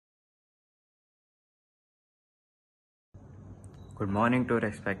Good morning to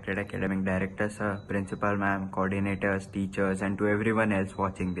respected academic directors, sir, principal ma'am, coordinators, teachers, and to everyone else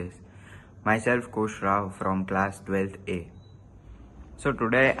watching this. Myself, Kush Rao from class 12th A. So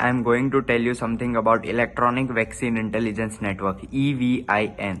today I am going to tell you something about Electronic Vaccine Intelligence Network,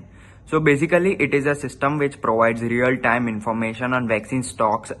 𝑬𝑰𝒰. So basically it is a system which provides real-time information on vaccine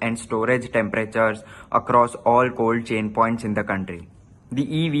stocks and storage temperatures across all cold chain points in the country. The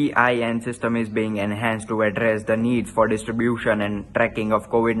𝑬𝒰 system is being enhanced to address the needs for distribution and tracking of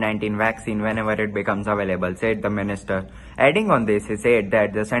COVID-19 vaccine whenever it becomes available, said the minister. Adding on this, he said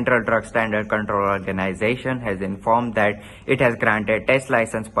that the Central Drug Standard Control Organization has informed that it has granted test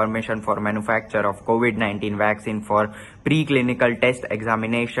license permission for manufacture of COVID-19 vaccine for preclinical test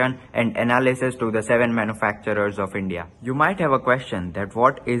examination and analysis to the 7 manufacturers of India. You might have a question that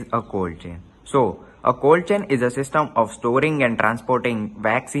what is a cold chain? So, a cold chain is a system of storing and transporting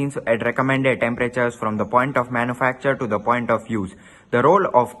vaccines at recommended temperatures from the point of manufacture to the point of use. The role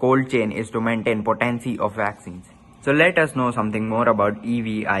of cold chain is to maintain potency of vaccines. So let us know something more about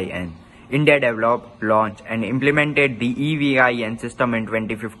𝑬𝒰𝒰. India developed, launched and implemented the 𝑬𝒰𝒰 system in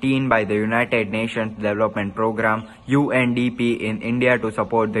 2015 by the United Nations Development Programme UNDP in India to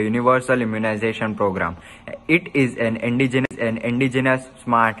support the Universal Immunization Program. It is an indigenous,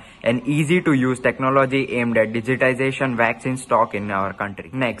 smart and easy to use technology aimed at digitization vaccine stock in our country.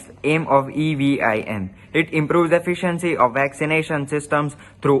 Next, aim of 𝑬𝒰𝒰. It improves efficiency of vaccination systems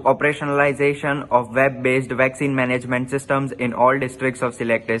through operationalization of web-based vaccine management systems in all districts of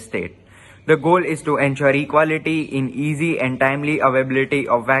selected states. The goal is to ensure equality in easy and timely availability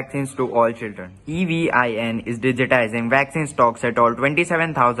of vaccines to all children. 𝑬𝒰𝒰 is digitizing vaccine stocks at all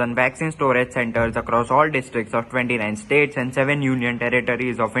 27,000 vaccine storage centers across all districts of 29 states and 7 union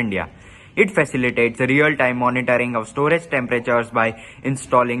territories of India. It facilitates real-time monitoring of storage temperatures by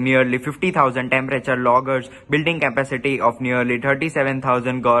installing nearly 50,000 temperature loggers, building capacity of nearly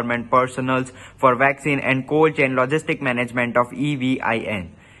 37,000 government personnel for vaccine and cold chain logistic management of 𝑬𝒰𝒰.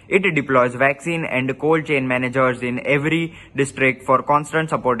 It deploys vaccine and cold chain managers in every district for constant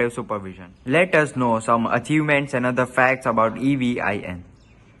supportive supervision. Let us know some achievements and other facts about 𝑬𝒰𝒰.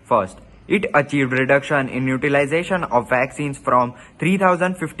 First, it achieved reduction in utilization of vaccines from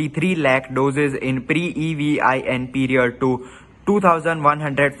 3,053 lakh doses in pre-𝑬𝒰𝒰 period to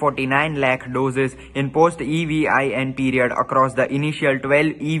 2,149 lakh doses in post-𝑬𝒰𝒰 period across the initial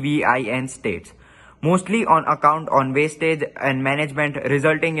 12 𝑬𝒰𝒰 states, mostly on account on wastage and management,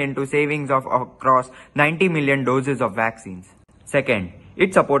 resulting into savings of across 90 million doses of vaccines. Second,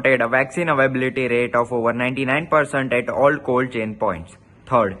 it supported a vaccine availability rate of over 99% at all cold chain points.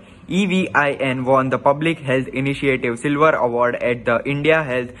 Third, 𝑬𝒰𝒰 won the Public Health Initiative Silver Award at the India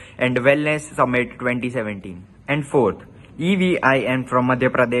Health and Wellness Summit 2017. And fourth, 𝒖𝒰𝒰 from Madhya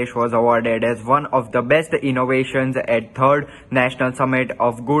Pradesh was awarded as one of the best innovations at 3rd National Summit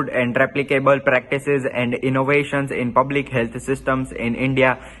of Good and Replicable Practices and Innovations in Public Health Systems in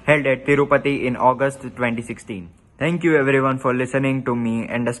India held at Tirupati in August 2016. Thank you everyone for listening to me,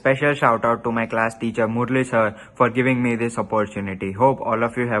 and a special shout out to my class teacher Murli sir for giving me this opportunity. Hope all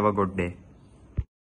of you have a good day.